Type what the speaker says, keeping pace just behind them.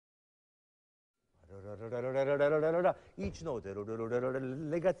each note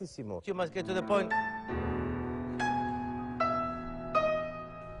legatissimo. You must get to the point.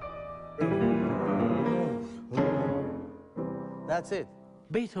 That's it.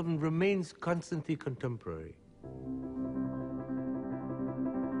 Beethoven remains constantly contemporary.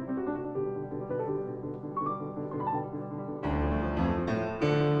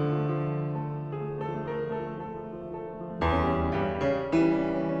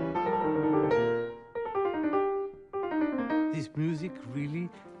 This music really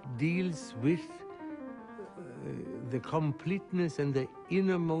deals with the completeness and the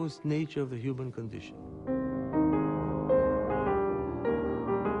innermost nature of the human condition.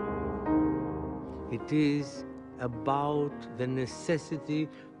 It is about the necessity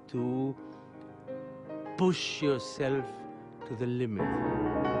to push yourself to the limit.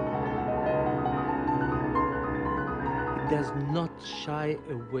 It does not shy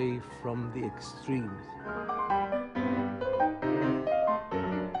away from the extremes.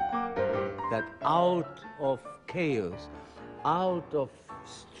 That out of chaos, out of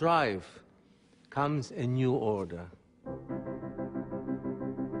strife, comes a new order.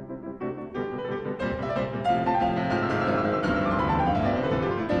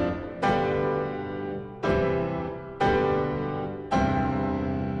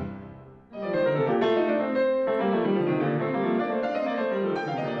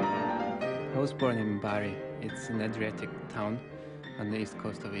 I was born in Bari. It's an Adriatic town on the east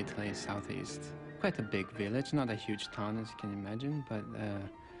coast of Italy, southeast. Quite a big village, not a huge town as you can imagine, but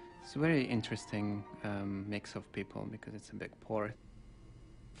it's a very interesting mix of people because it's a big port.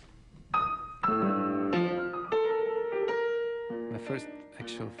 My first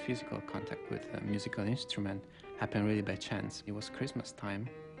actual physical contact with a musical instrument happened really by chance. It was Christmas time,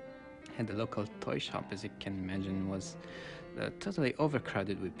 and the local toy shop, as you can imagine, was totally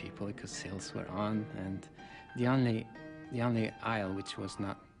overcrowded with people because sales were on, and the only aisle which was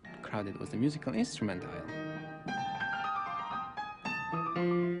not crowded was the musical instrument aisle.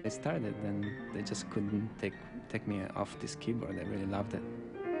 They started, and they just couldn't take me off this keyboard. I really loved it.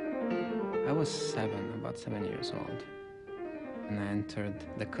 I was about 7 years old, and I entered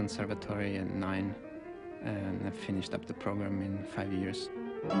the conservatory at 9, and I finished up the program in 5 years.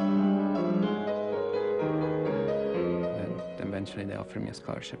 Then eventually they offered me a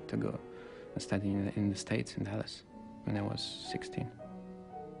scholarship to go study in the States, in Dallas, when I was 16.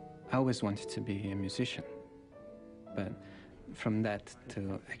 I always wanted to be a musician, but from that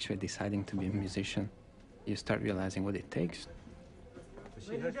to actually deciding to be a musician, you start realizing what it takes.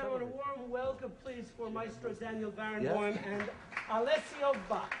 Ladies and gentlemen, a warm welcome, please, for Maestro Daniel Barenboim and Alessio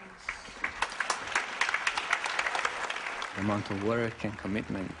Bax. The amount of work and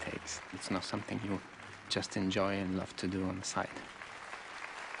commitment it takes, it's not something you just enjoy and love to do on the side.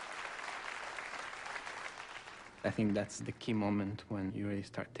 I think that's the key moment when you really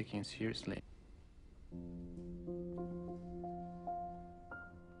start taking it seriously.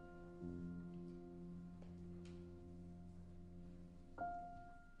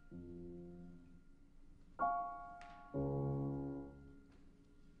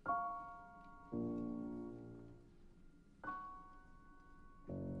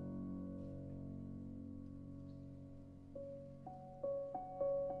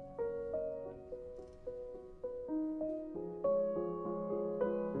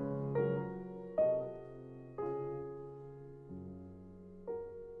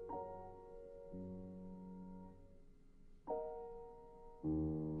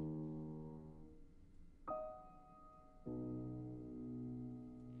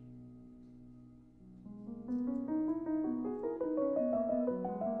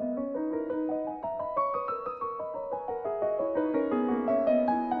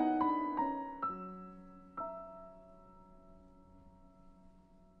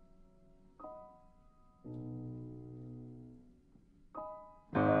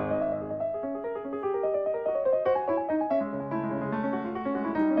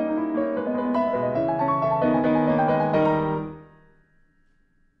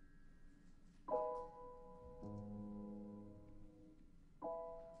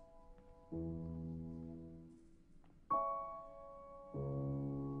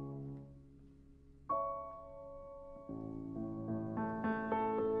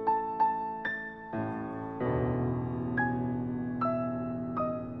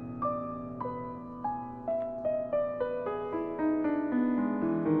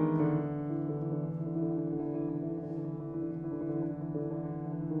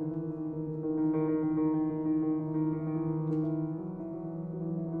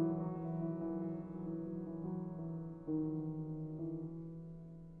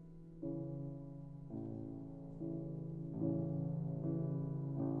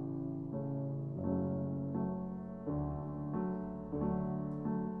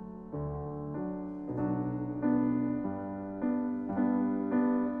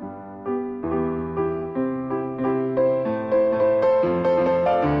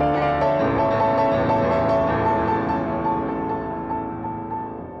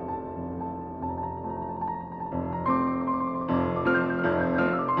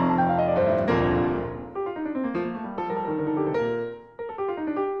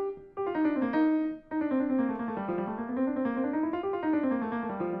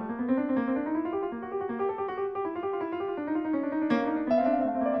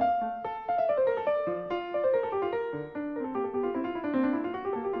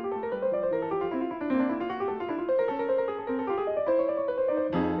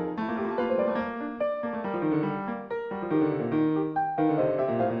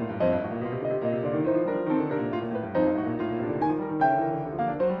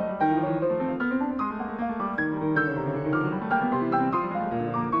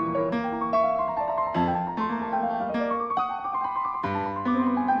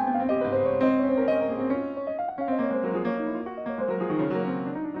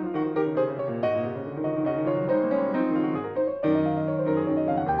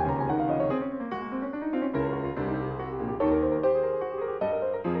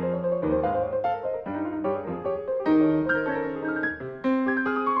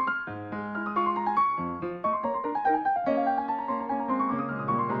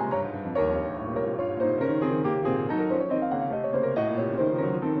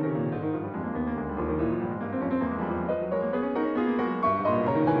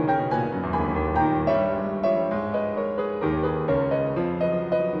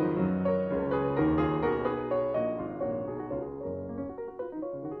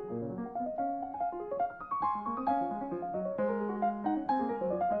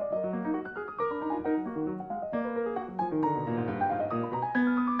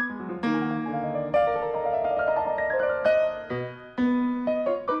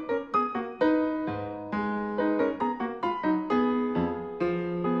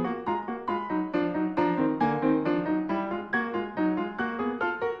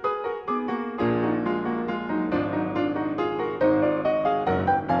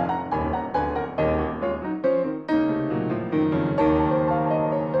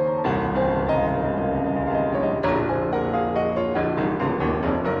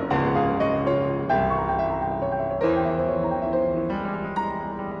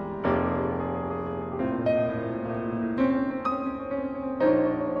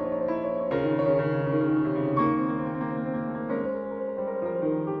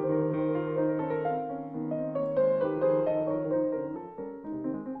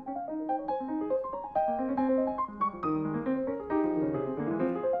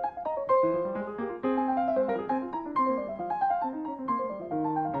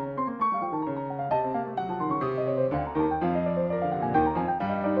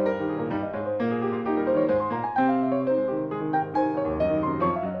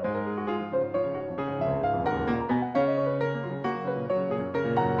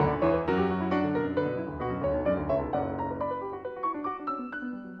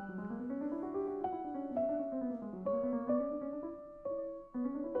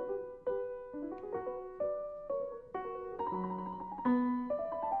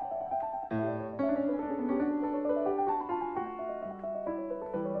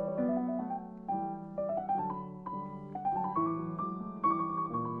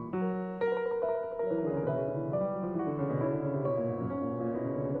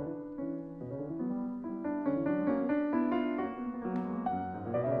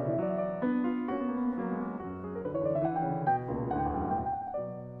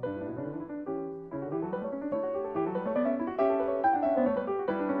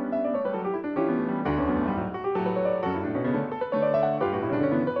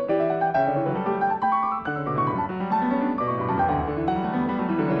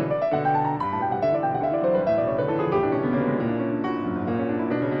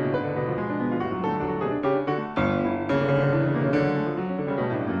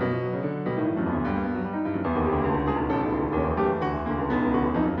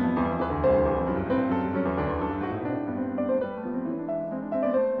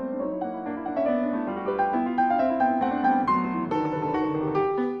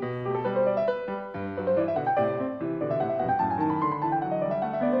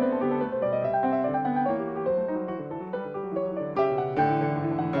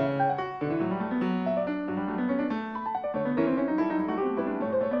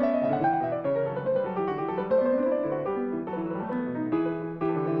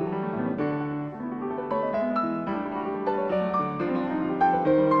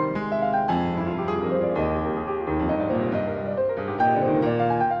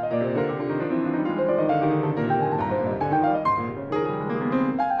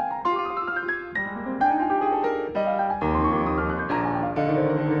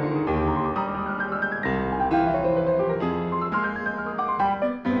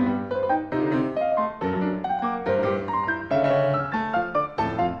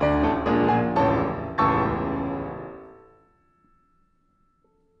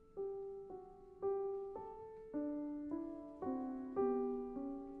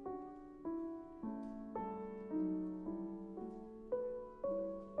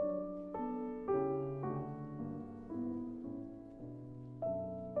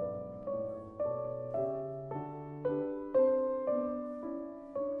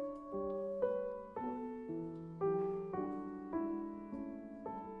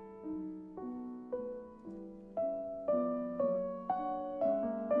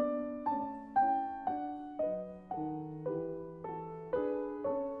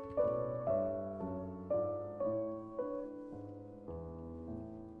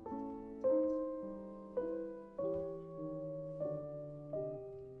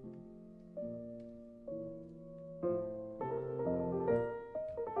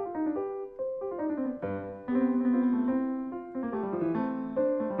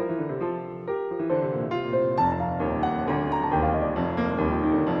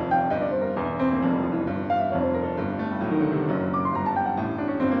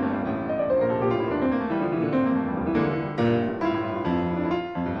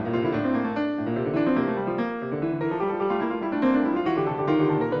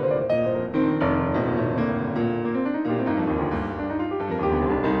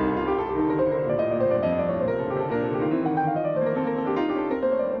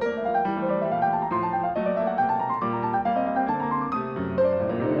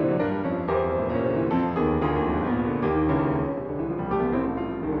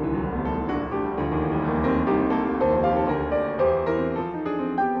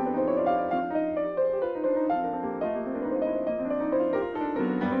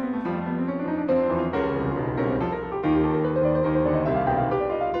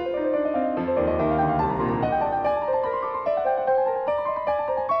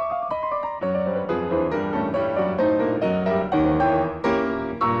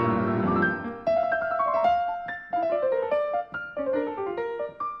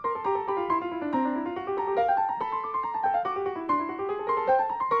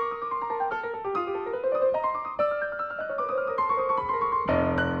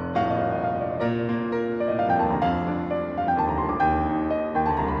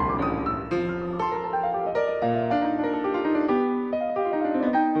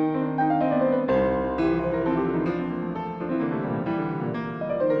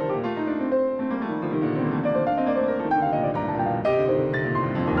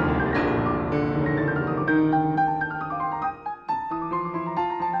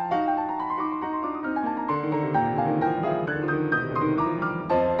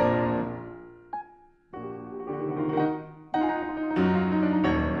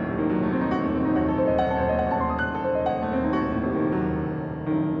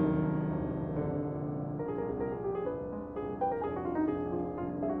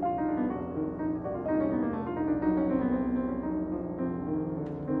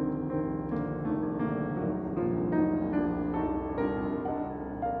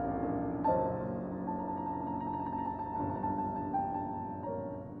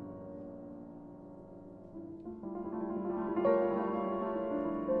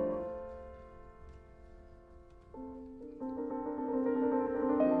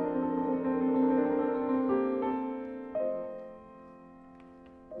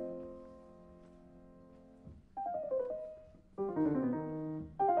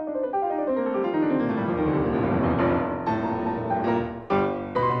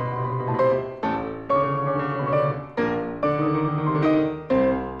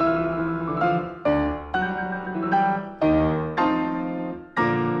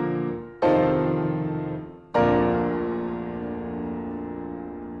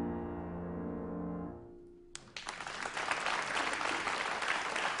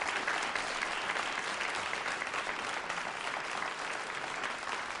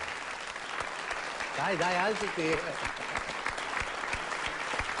 Dai, alzati.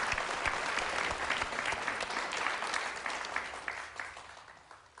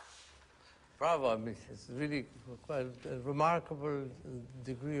 Bravo, I mean, it's really quite a remarkable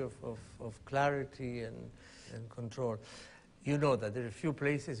degree of clarity and control. You know that there are a few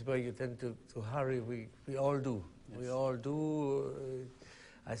places where you tend to hurry. We all do. Yes. We all do.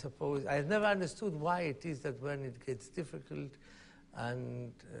 I suppose I've never understood why it is that when it gets difficult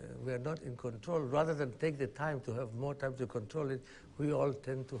and we are not in control, rather than take the time to have more time to control it, we all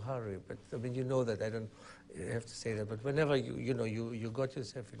tend to hurry. But I mean, you know that I don't have to say that. But whenever you got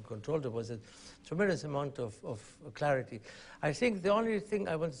yourself in control, there was a tremendous amount of clarity. I think the only thing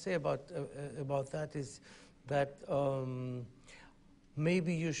I want to say about that is that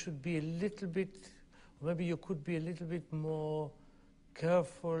maybe you should be a little bit, maybe you could be a little bit more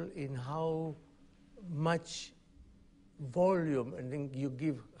careful in how much volume and then you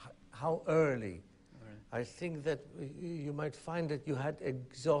give how early. Right. I think that you might find that you had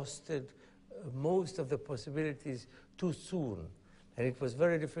exhausted most of the possibilities too soon, and it was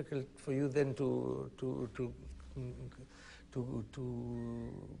very difficult for you then to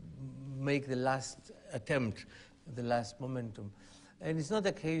make the last attempt, the last momentum. And it's not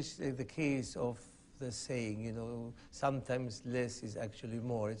the case of the saying, sometimes less is actually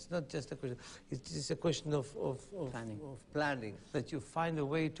more. It's not just a question, it's just a question of planning. That you find a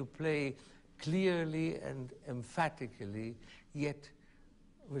way to play clearly and emphatically, yet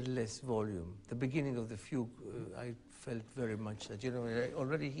with less volume. The beginning of the fugue, I felt very much that,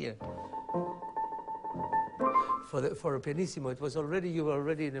 already here. For a pianissimo, it was already, you were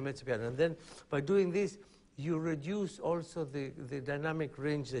already in a mezzo piano. And then by doing this, you reduce also the dynamic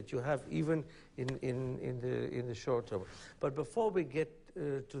range that you have even in the short term. But before we get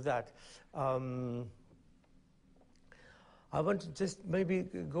to that, I want to just maybe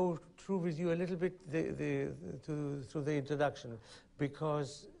go through with you a little bit through the introduction,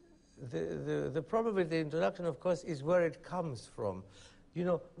 because the problem with the introduction, of course, is where it comes from.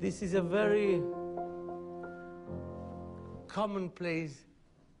 This is a very commonplace,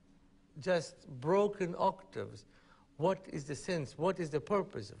 just broken octaves. What is the sense? What is the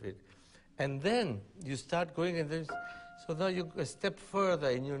purpose of it? And then you start going, and so now you go a step further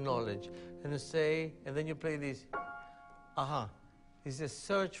in your knowledge, and you say, and then you play this. It's a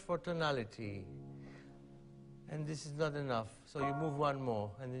search for tonality, and this is not enough. So you move one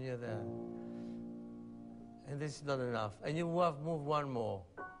more, and then you're there. And this is not enough, and you move one more,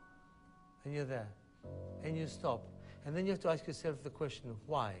 and you're there, and you stop, and then you have to ask yourself the question: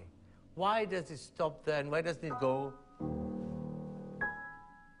 why? Why does it stop there, and why doesn't it go?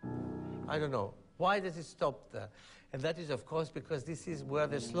 I don't know. Why does it stop there? And that is, of course, because this is where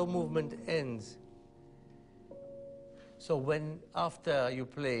the slow movement ends. So when, after you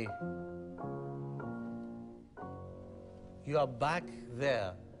play, you are back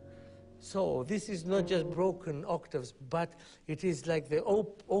there. So this is not just broken octaves, but it is like the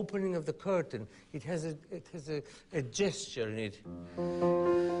opening of the curtain. It has a gesture in it.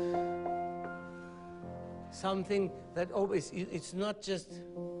 Something that always, it's not just,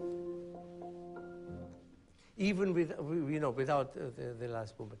 even with, without the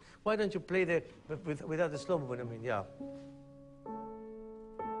last movement. Why don't you play without the slow movement? I mean, yeah.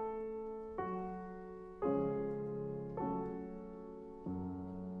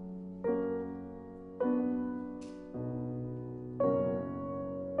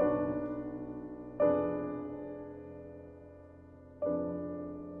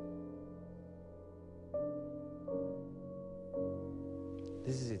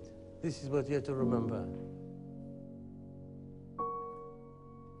 This is it. This is what you have to remember.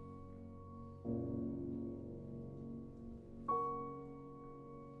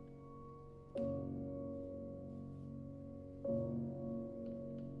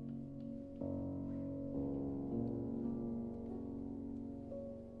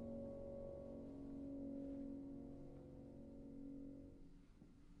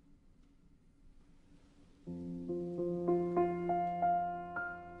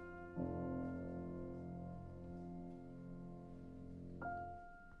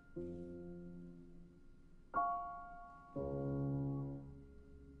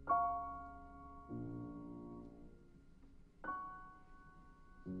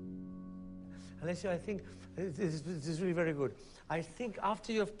 Alessio, I think this is really very good. I think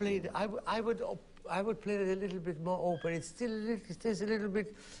after you have played, I would play it a little bit more open. It stays a little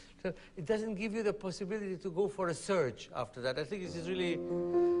bit. It doesn't give you the possibility to go for a surge after that. I think this is really,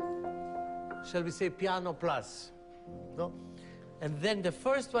 shall we say, piano plus, no? And then the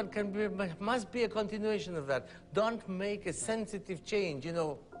first one must be a continuation of that. Don't make a sensitive change,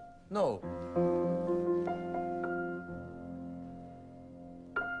 no.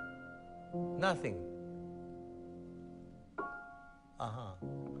 Nothing.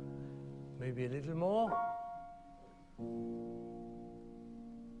 Maybe a little more.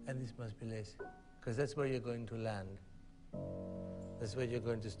 And this must be less, because that's where you're going to land. That's where you're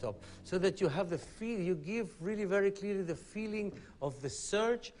going to stop. So that you have the feel, you give really very clearly the feeling of the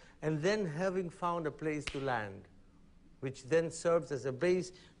search and then having found a place to land, which then serves as a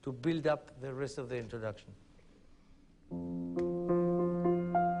base to build up the rest of the introduction.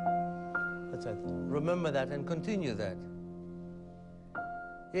 That's right. Remember that and continue that.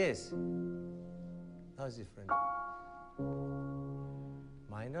 Yes. Now it's different.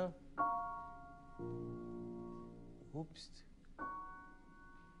 Minor. Oops.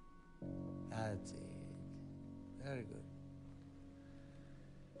 That's it. Very good.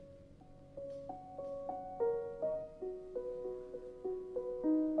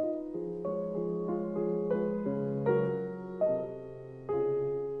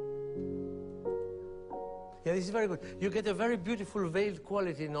 Yeah, this is very good. You get a very beautiful veiled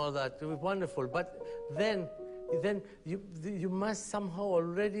quality in all that. Wonderful. But then you must somehow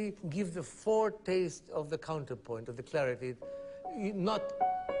already give the foretaste of the counterpoint, of the clarity. Not,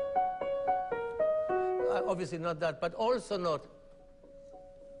 obviously not that, but also not.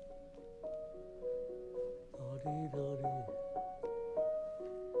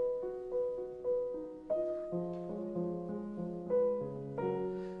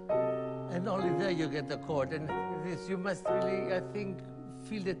 And only there you get the chord. And this, you must really, I think,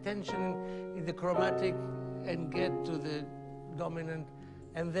 feel the tension in the chromatic and get to the dominant.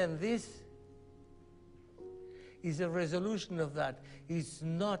 And then this is a resolution of that. It's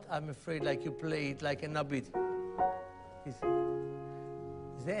not, I'm afraid, like you play it like an abit. It's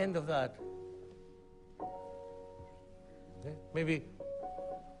the end of that. Okay? Maybe.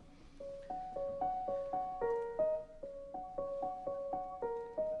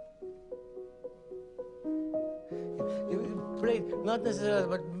 You play it, not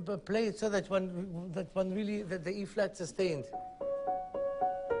necessarily, but play it so that one really, that the E flat sustained.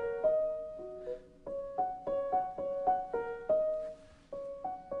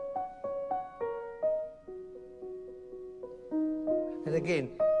 And again.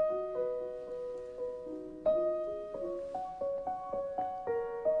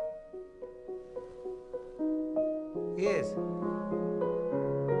 Yes.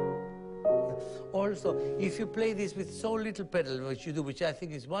 Also, if you play this with so little pedal, which you do, which I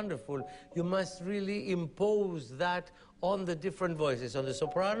think is wonderful, you must really impose that on the different voices, on the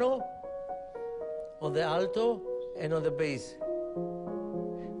soprano, on the alto, and on the bass.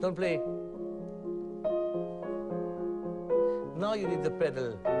 Don't play. Now you need the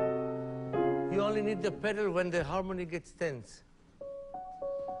pedal. You only need the pedal when the harmony gets tense.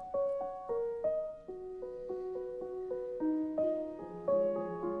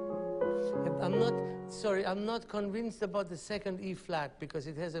 And I'm not convinced about the second E flat because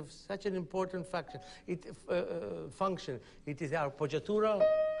it has such an important function. It is arpeggiatura,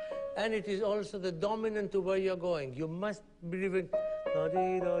 and it is also the dominant to where you're going. You must be living.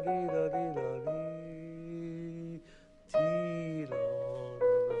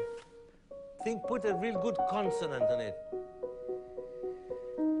 Put a real good consonant on it.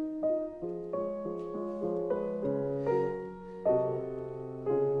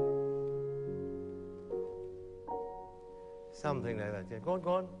 Something like that. Yeah. Go on,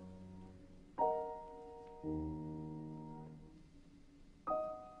 go on.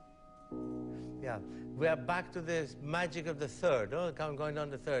 Yeah, we are back to the magic of the third. Oh, going down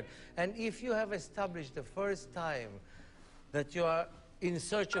the third. And if you have established the first time that you are in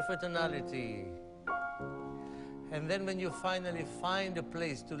search of a tonality, and then when you finally find a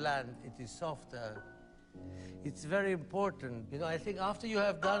place to land, it is softer. It's very important. You know, I think after you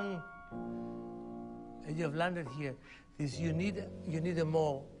have done, and you have landed here, you need a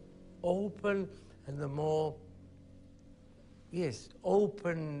more open and a more, yes,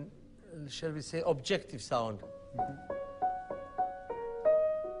 open, shall we say, objective sound.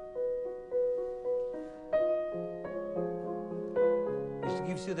 Which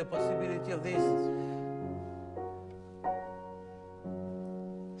gives you the possibility of this.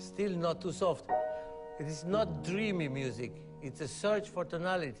 Still not too soft. It is not dreamy music. It's a search for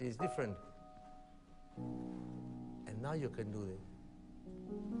tonality. It's different. And now you can do it.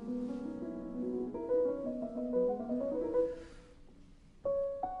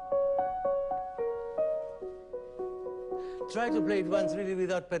 Try to play it once really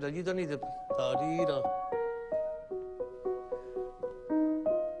without pedal. You don't need a da-dee-da.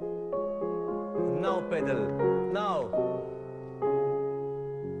 Now pedal. Now.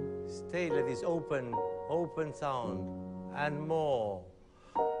 Stay like this open sound. And more.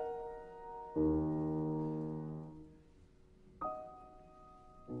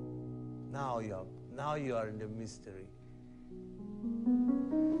 Now you are in the mystery.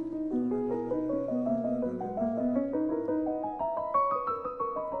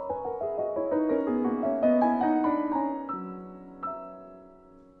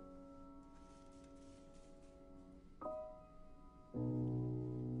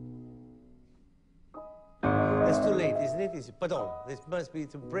 It's too late, isn't it? Pardon, this must be,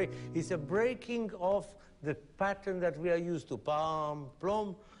 it's a breaking of the pattern that we are used to. Pam,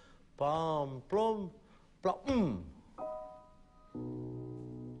 plom, plom, plom.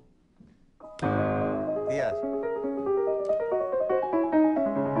 Yes.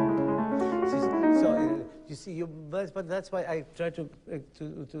 So you see, but that's why I try to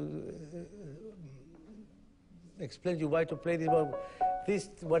explain to you why to play this one. This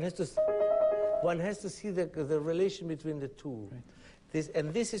one has to see the relation between the two. Right.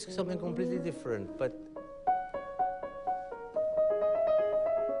 This is something completely different, but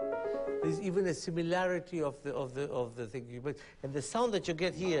there's even a similarity of the thing. And the sound that you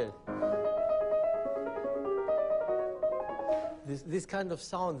get here, this kind of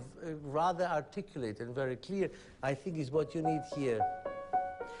sound, rather articulate and very clear, I think is what you need here.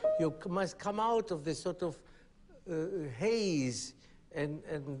 You must come out of this sort of haze and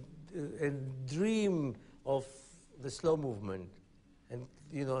dream of the slow movement, and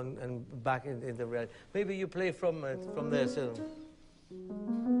you know, and back in the reality. Maybe you play from there. So.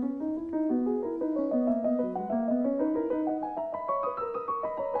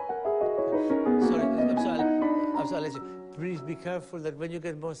 I'm sorry, Alessio. Please be careful that when you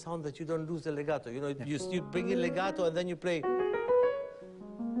get more sound that you don't lose the legato. You know, you bring in legato and then you play.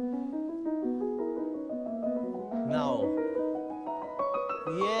 Now.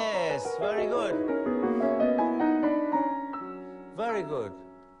 Yes, very good. Very good.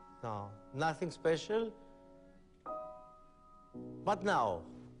 Now, nothing special. But now.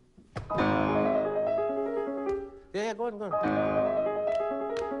 Yeah, go on, go on.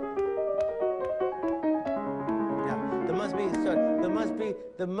 Yeah,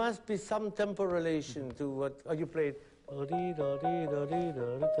 there must be some tempo relation to what you played. I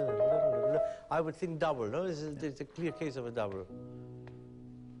would think double, no? It's a clear case of a double.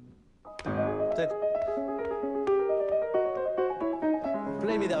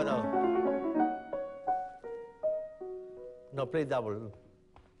 Play me that now. No, play double.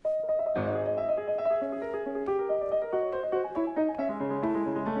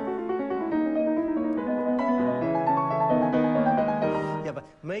 Yeah, but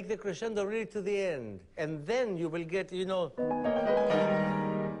make the crescendo really to the end, and then you will get, you know,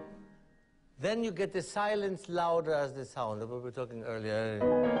 then you get the silence louder as the sound that we were talking earlier.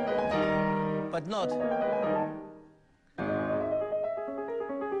 But not.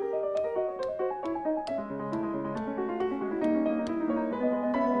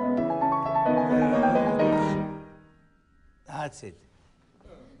 That's it.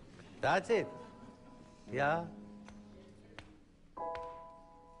 That's it. Yeah.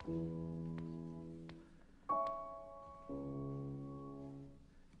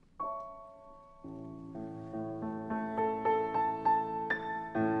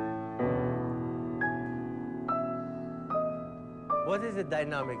 What is the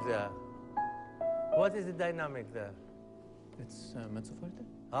dynamic there? What is the dynamic there? It's mezzo forte.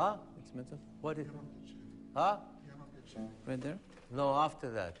 Huh? It's mezzo. What is? Huh? Right there? No, after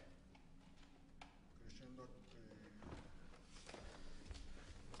that.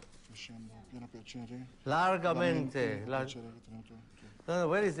 Largamente. No,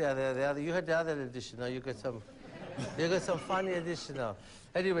 where is the other? The other? You had the other edition. Now you got some. You got some funny edition now.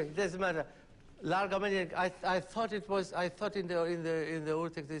 Anyway, it doesn't matter. Largamente. I thought it was. I thought in the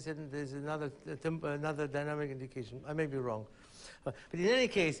old text there's another dynamic indication. I may be wrong, but in any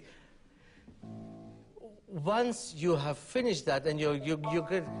case. Once you have finished that and you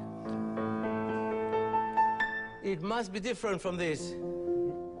get, it must be different from this. It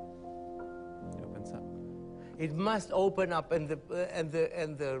opens up. It must open up, and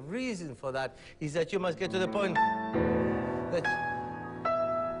the reason for that is that you must get to the point that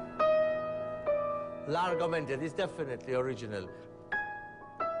largamente is definitely original.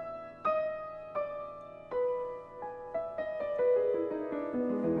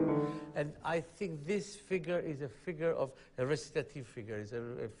 And I think this figure is a figure of a recitative figure. It's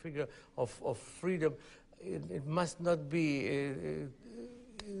a figure of freedom. It must not be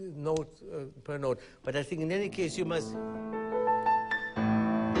note per note. But I think in any case you must.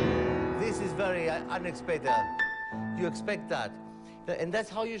 This is very unexpected. You expect that, and that's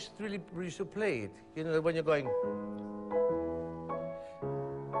how you should play it. You know, when you're going.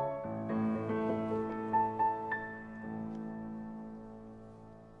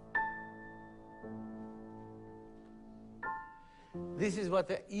 what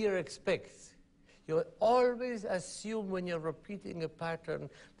the ear expects. You always assume when you're repeating a pattern,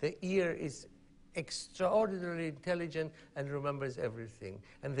 the ear is extraordinarily intelligent and remembers everything.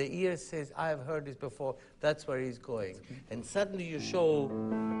 And the ear says, I have heard this before, that's where he's going. And suddenly you show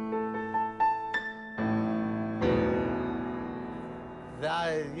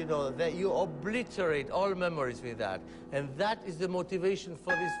that, you know, that you obliterate all memories with that. And that is the motivation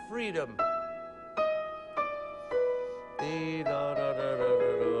for this freedom. And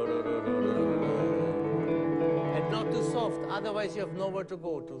not too soft, otherwise you have nowhere to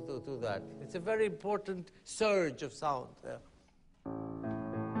go to that. It's a very important surge of sound there.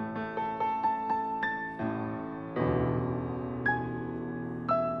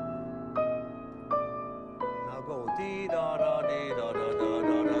 Now go dee da da dee da da da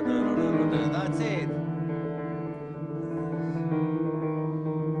da da da da. That's it.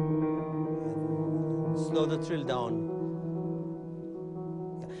 Slow the trill down.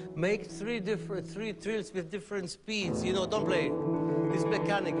 Make three trills with different speeds. You know, don't play. It's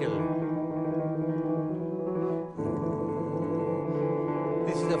mechanical.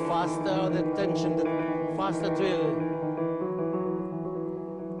 This is the faster the tension, the faster trill.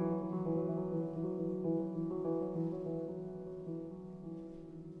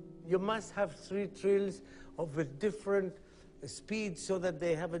 You must have three trills with different speeds so that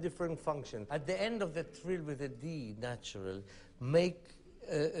they have a different function. At the end of the trill with a D natural, make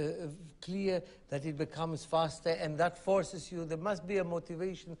clear that it becomes faster, and that forces you, there must be a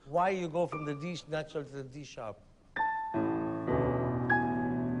motivation why you go from the D natural to the D sharp.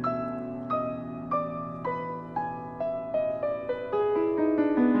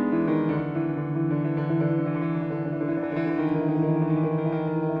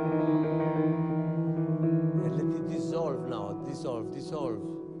 And let it dissolve now, dissolve.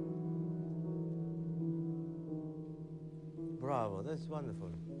 Bravo, that's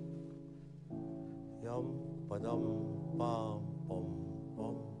wonderful. Yum, ba-dum, bam, bum,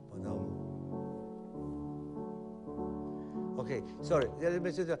 bum, ba-dum. Okay, sorry.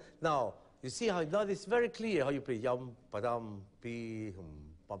 Now, you see how now it's very clear how you play yum, ba-dum, pi, hum,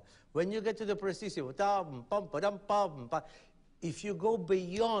 bum. When you get to the precision, dum, bum, ba-dum, bum, ba. If you go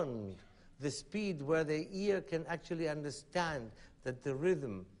beyond the speed where the ear can actually understand that the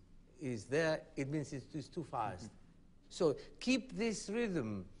rhythm is there, it means it's too fast. So keep this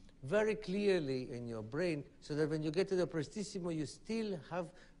rhythm very clearly in your brain so that when you get to the prestissimo, you still have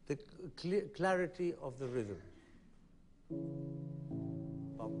the clarity of the rhythm.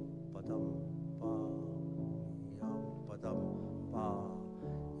 Bum, ba-dum, ba, yum, ba-dum, ba,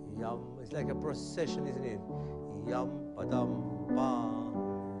 yum. It's like a procession, isn't it? Yum, ba-dum, ba,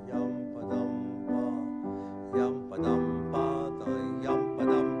 yum, ba-dum, ba, yum, ba-dum, ba, yum,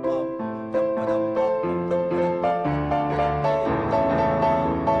 ba-dum, ba, yum, ba-dum, ba.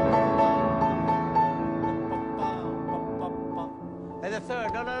 And the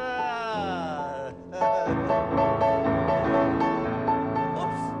third, no.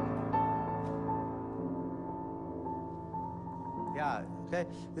 Oops. Yeah, okay.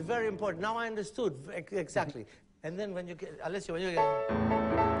 It's very important. Now I understood exactly. And then when you get, Alessio, when you get...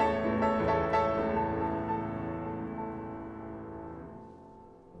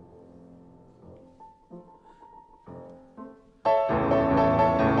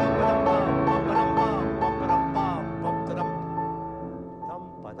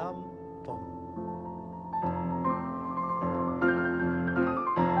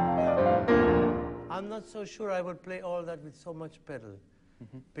 I'm not so sure I would play all that with so much pedal.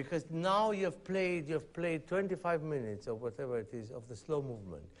 Because now you've played 25 minutes or whatever it is of the slow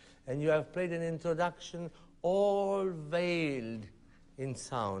movement. And you have played an introduction all veiled in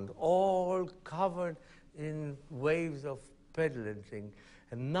sound, all covered in waves of pedaling.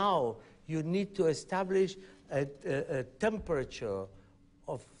 And now you need to establish a temperature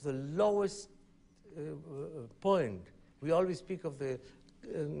of the lowest point. We always speak of the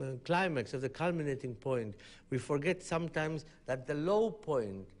climax, of the culminating point. We forget sometimes that the low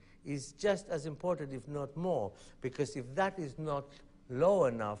point is just as important, if not more, because if that is not low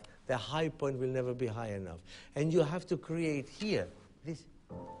enough, the high point will never be high enough. And you have to create here, this,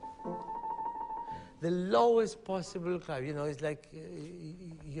 the lowest possible climb. You know, it's like,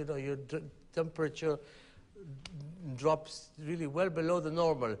 you know, your temperature drops really well below the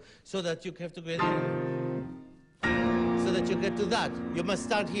normal, so that you have to get so that you get to that. You must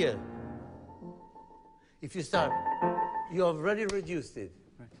start here. If you start, you have already reduced it.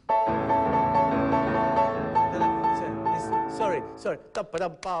 Sorry.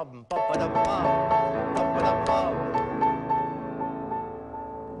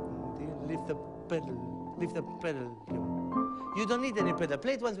 Lift the pedal. With the pedal. You don't need any pedal.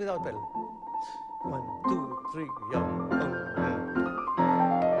 Play it once without pedal. 1, 2, 3, yeah.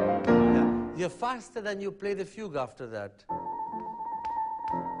 You're faster than you play the fugue after that.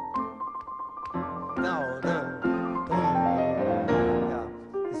 Now, yeah.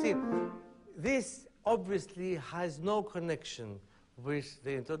 You see, this obviously has no connection with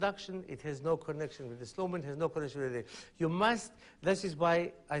the introduction. It has no connection with the slow movement. It has no connection with it. You must. This is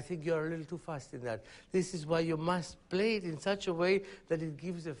why I think you're a little too fast in that. This is why you must play it in such a way that it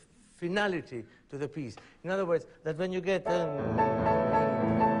gives a finality to the piece. In other words, that when you get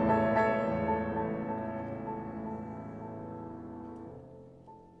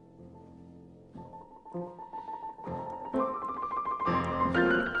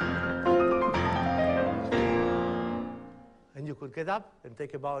and you could get up and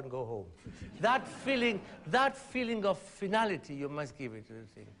take a bow and go home. That feeling of finality, you must give it to the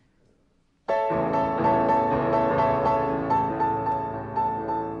thing.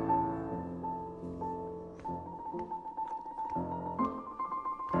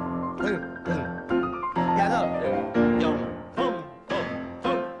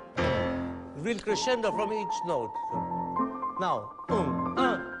 Real crescendo from each note. Now,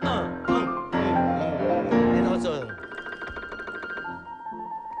 and also,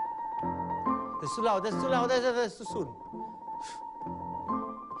 that's too loud, that's too soon.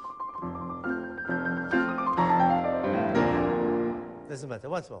 Doesn't matter,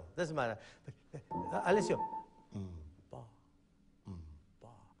 once more, doesn't matter. Alessio.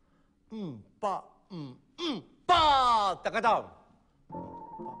 Takadam.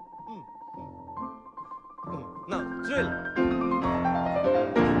 Now, drill.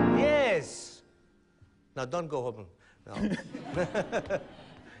 Yes. Now, don't go home. No.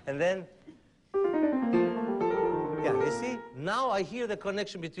 And then, yeah, you see? Now I hear the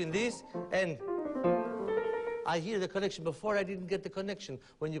connection between this and I hear the connection. Before I didn't get the connection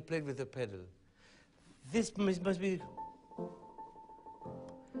when you played with the pedal. This must be,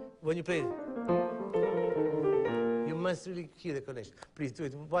 when you play, you must really hear the connection. Please do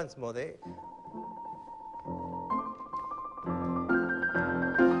it once more there.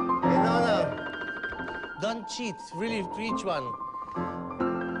 No. Don't cheat, really, to each one.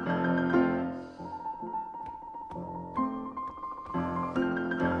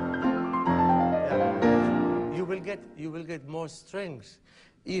 Yeah. You will get more strength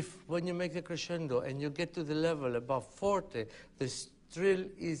if, when you make the crescendo and you get to the level above forte, the trill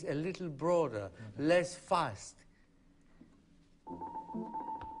is a little broader, less fast.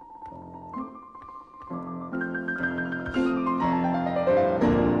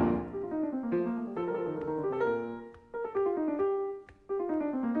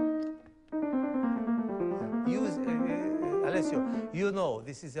 Alessio, you know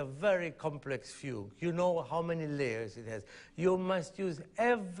this is a very complex fugue. You know how many layers it has. You must use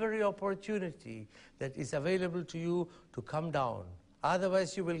every opportunity that is available to you to come down.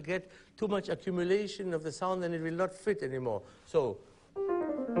 Otherwise, you will get too much accumulation of the sound and it will not fit anymore. So,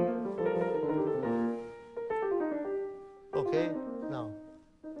 okay, now.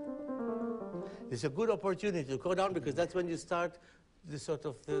 It's a good opportunity to go down because that's when you start the sort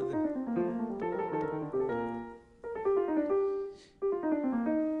of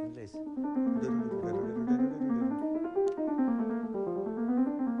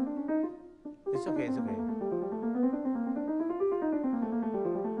It's okay, it's okay.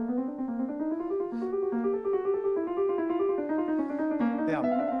 Yeah,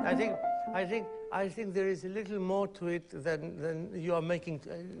 I think there is a little more to it than you are making,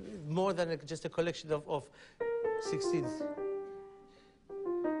 more than just a collection of 16ths.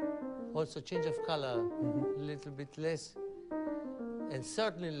 Also change of color, a little bit less, and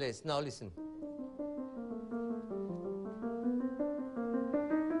certainly less. Now listen.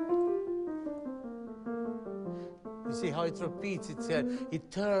 You see how it repeats itself? It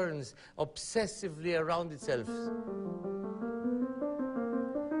turns obsessively around itself.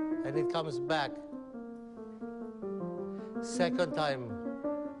 And it comes back. Second time,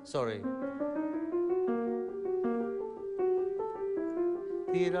 sorry.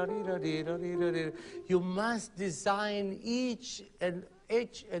 You must design each and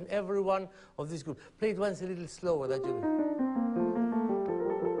every one of these groups. Play it once a little slower. That you.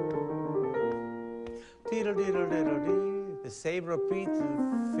 The same repeat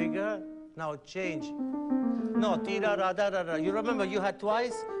figure. Now change. No, you remember you had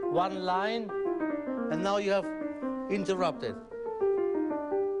twice one line, and now you have interrupted.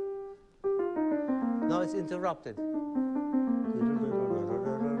 Now it's interrupted.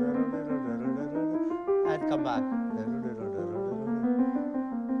 And come back.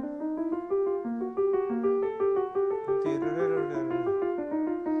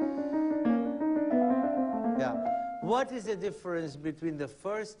 What is the difference between the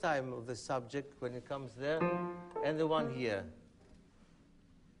first time of the subject when it comes there and the one here?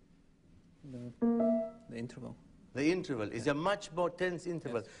 The interval. The interval is a much more tense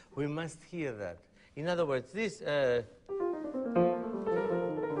interval. Yes. We must hear that. In other words, this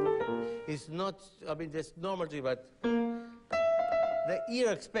is not, I mean, that's normal to you, but the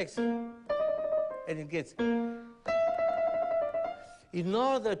ear expects, and it gets. In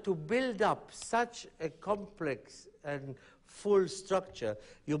order to build up such a complex and full structure,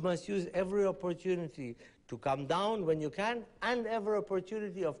 you must use every opportunity to come down when you can, and every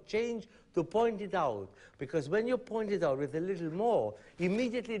opportunity of change to point it out. Because when you point it out with a little more,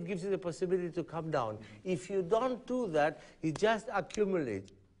 immediately it gives you the possibility to come down. If you don't do that, it just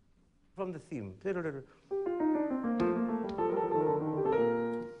accumulates from the theme.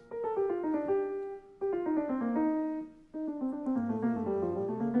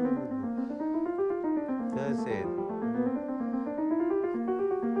 That's it.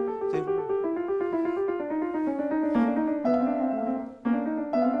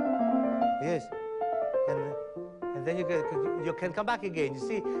 Yes, and then you can come back again. You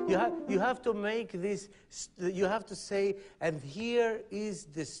see, you have to make this. You have to say, and here is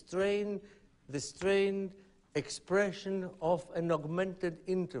the strained expression of an augmented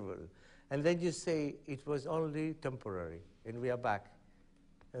interval, and then you say it was only temporary, and we are back.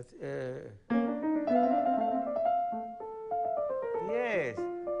 Yes,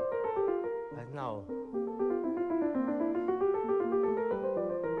 and now.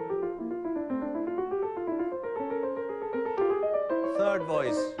 Third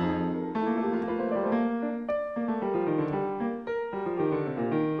voice.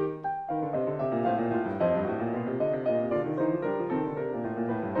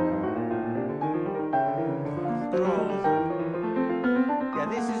 Yeah,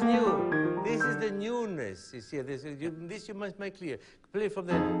 this is new. This is the newness. You see, this you must make clear. Play from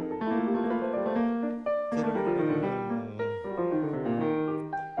the.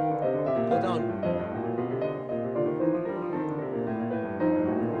 Go down.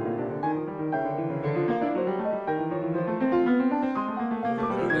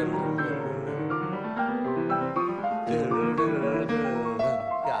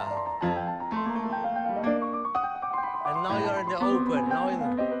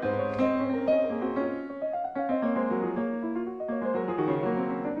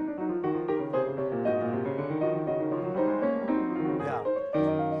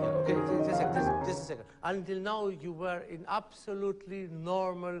 Until now, you were in absolutely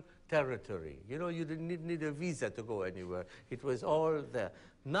normal territory. You know, you didn't need a visa to go anywhere. It was all there.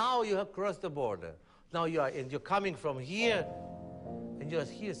 Now you have crossed the border. Now you are, and you're coming from here, and you're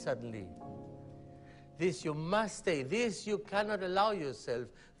here suddenly. This you must stay. This you cannot allow yourself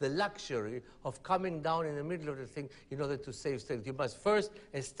the luxury of coming down in the middle of the thing in order to save strength. You must first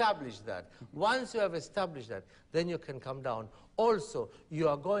establish that. Once you have established that, then you can come down. Also, you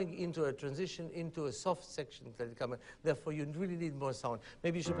are going into a transition into a soft section that is coming. Therefore, you really need more sound.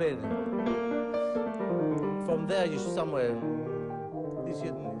 Maybe you should play it. From there, you should somewhere.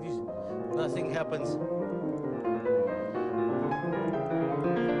 Nothing happens.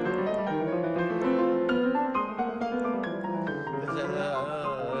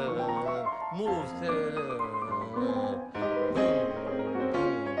 Moves.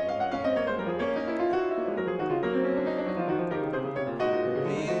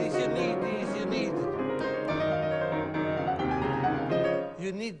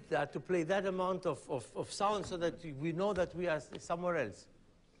 You need that to play that amount of sound so that we know that we are somewhere else.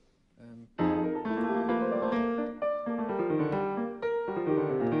 And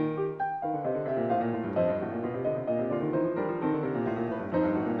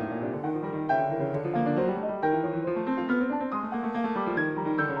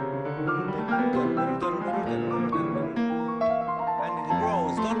it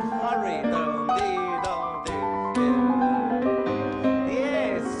grows. Don't hurry.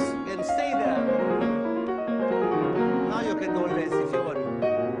 Now you can go less if you want.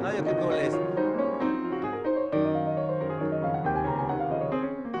 Now you can go less.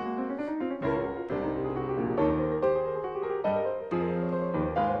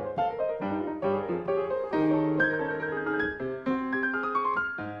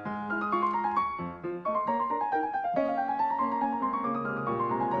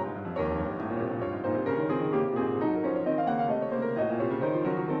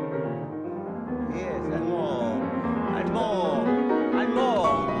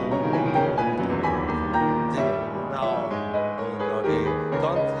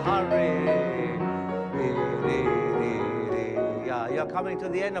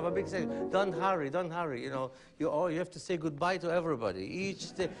 coming to the end of a big section. Don't hurry, don't hurry. You know, you have to say goodbye to everybody.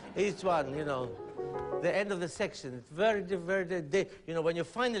 Each one, you know. The end of the section. It's very, very, you know, when you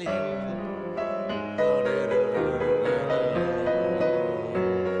finally.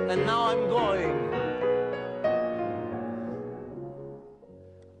 And now I'm going.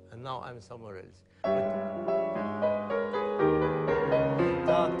 And now I'm somewhere else.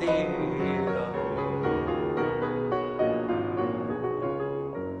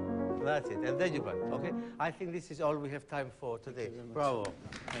 That's it, and then you back, okay? I think this is all we have time for today. Bravo.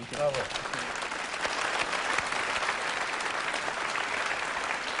 Thank you. Bravo.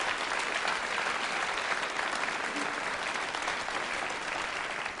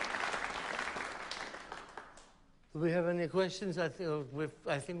 Do we have any questions? I have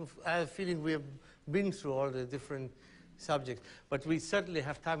a feeling we have been through all the different subjects, but we certainly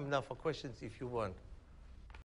have time enough for questions if you want.